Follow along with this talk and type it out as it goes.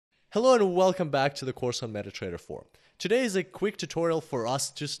Hello and welcome back to the course on MetaTrader 4. Today is a quick tutorial for us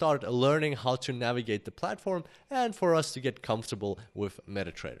to start learning how to navigate the platform and for us to get comfortable with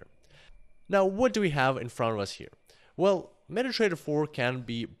MetaTrader. Now, what do we have in front of us here? Well, MetaTrader 4 can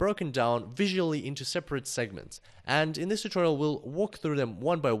be broken down visually into separate segments, and in this tutorial we'll walk through them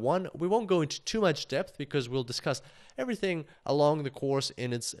one by one. We won't go into too much depth because we'll discuss everything along the course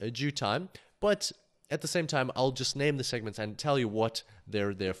in its due time, but at the same time I'll just name the segments and tell you what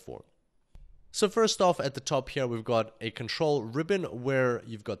they're there for. So first off, at the top here we've got a control ribbon where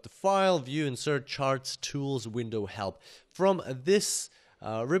you've got the file, view, insert, charts, tools, window, help. From this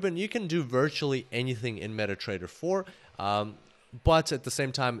ribbon you can do virtually anything in MetaTrader 4, but at the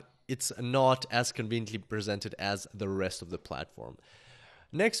same time it's not as conveniently presented as the rest of the platform.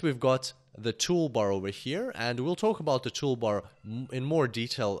 Next we've got the toolbar over here, and we'll talk about the toolbar in more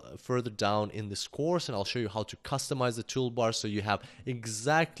detail further down in this course, and I'll show you how to customize the toolbar so you have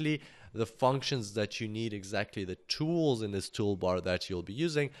exactly the functions that you need, exactly the tools in this toolbar that you'll be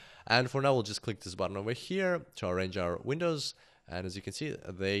using. And for now we'll just click this button over here to arrange our windows, and as you can see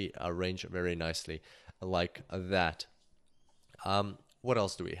they arrange very nicely like that. What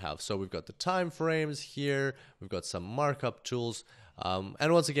else do we have? So we've got the time frames here, we've got some markup tools,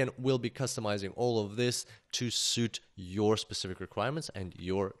 and once again we'll be customizing all of this to suit your specific requirements and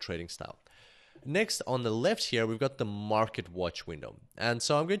your trading style. Next, on the left here, we've got the Market Watch window. And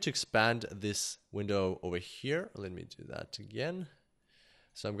so I'm going to expand this window over here. Let me do that again.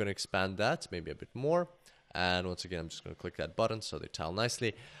 So I'm going to expand that maybe a bit more. And once again, I'm just going to click that button so they tile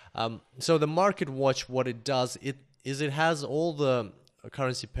nicely. So the Market Watch, what it does, it has all the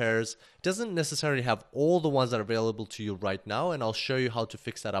currency pairs. It doesn't necessarily have all the ones that are available to you right now, and I'll show you how to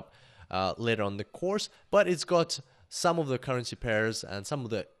fix that up later on the course. But it's got some of the currency pairs and some of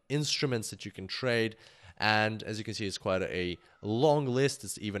the instruments that you can trade, and as you can see it's quite a long list.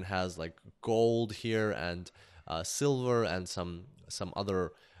 It even has like gold here and silver and some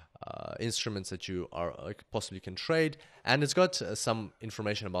other instruments that you are possibly can trade, and it's got some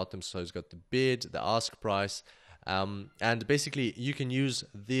information about them. So it's got the bid, the ask price, and basically you can use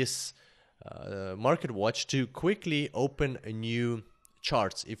this Market Watch to quickly open a new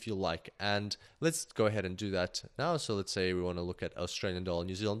charts if you like. And let's go ahead and do that now. So let's say we want to look at Australian dollar,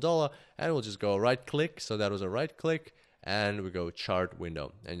 New Zealand dollar, and we'll just go right click. So that was a right click, and we go chart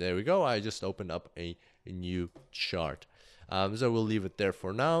window, and there we go. I just opened up a new chart. So we'll leave it there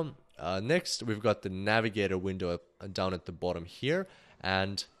for now. Next we've got the navigator window down at the bottom here,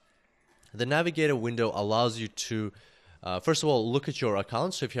 and the navigator window allows you to first of all, look at your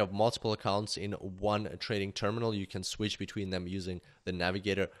accounts. So if you have multiple accounts in one trading terminal, you can switch between them using the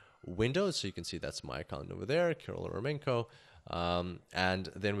navigator window. So you can see that's my account over there, Kirill Romenko. And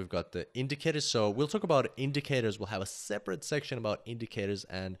then we've got the indicators. So we'll talk about indicators. We'll have a separate section about indicators,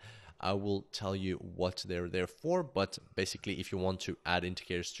 and I will tell you what they're there for. But basically, if you want to add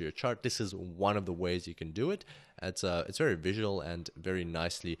indicators to your chart, this is one of the ways you can do it. It's very visual and very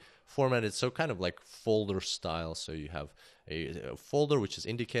nicely formatted, so kind of like folder style. So you have a folder which is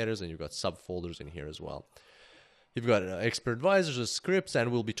indicators, and you've got subfolders in here as well. You've got expert advisors or scripts,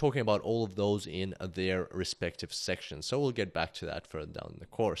 and we'll be talking about all of those in their respective sections. So we'll get back to that further down in the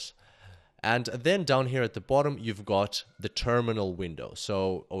course. And then down here at the bottom, you've got the terminal window.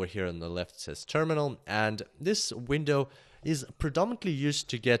 So over here on the left it says terminal, and this window is predominantly used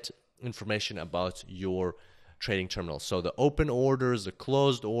to get information about your trading terminal. So the open orders, the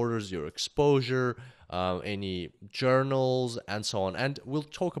closed orders, your exposure, any journals, and so on. And we'll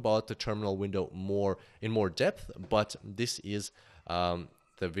talk about the terminal window in more depth, but this is the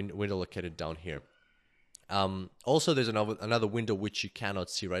window located down here. Also, there's another window which you cannot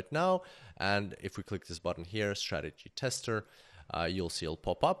see right now, and if we click this button here, strategy tester, you'll see it'll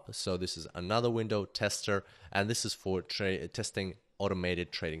pop up. So this is another window, tester, and this is for testing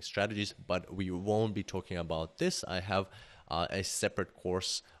automated trading strategies, but we won't be talking about this. I have a separate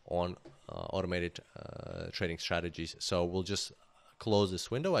course on automated trading strategies, so we'll just close this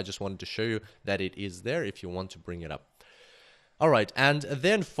window. I just wanted to show you that it is there if you want to bring it up. All right, and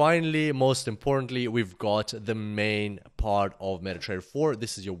then finally, most importantly, we've got the main part of MetaTrader 4.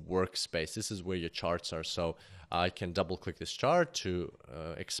 This is your workspace. This is where your charts are. So I can double click this chart to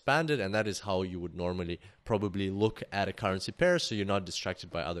expand it, and that is how you would normally probably look at a currency pair, so you're not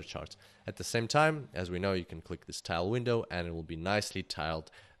distracted by other charts. At the same time, as we know, you can click this tile window and it will be nicely tiled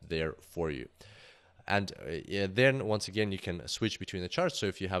there for you. And then once again you can switch between the charts. So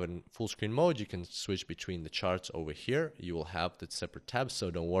if you have it in full screen mode, you can switch between the charts over here. You will have the separate tabs,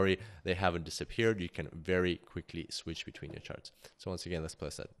 so don't worry, they haven't disappeared. You can very quickly switch between your charts. So once again, let's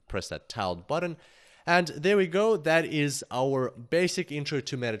press that tiled button. And there we go. That is our basic intro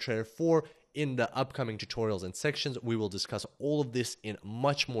to MetaTrader 4. In the upcoming tutorials and sections, we will discuss all of this in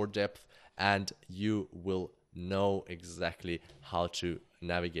much more depth, and you will know exactly how to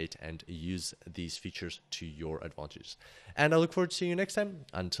navigate and use these features to your advantage. And I look forward to seeing you next time.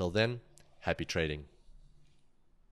 Until then, happy trading.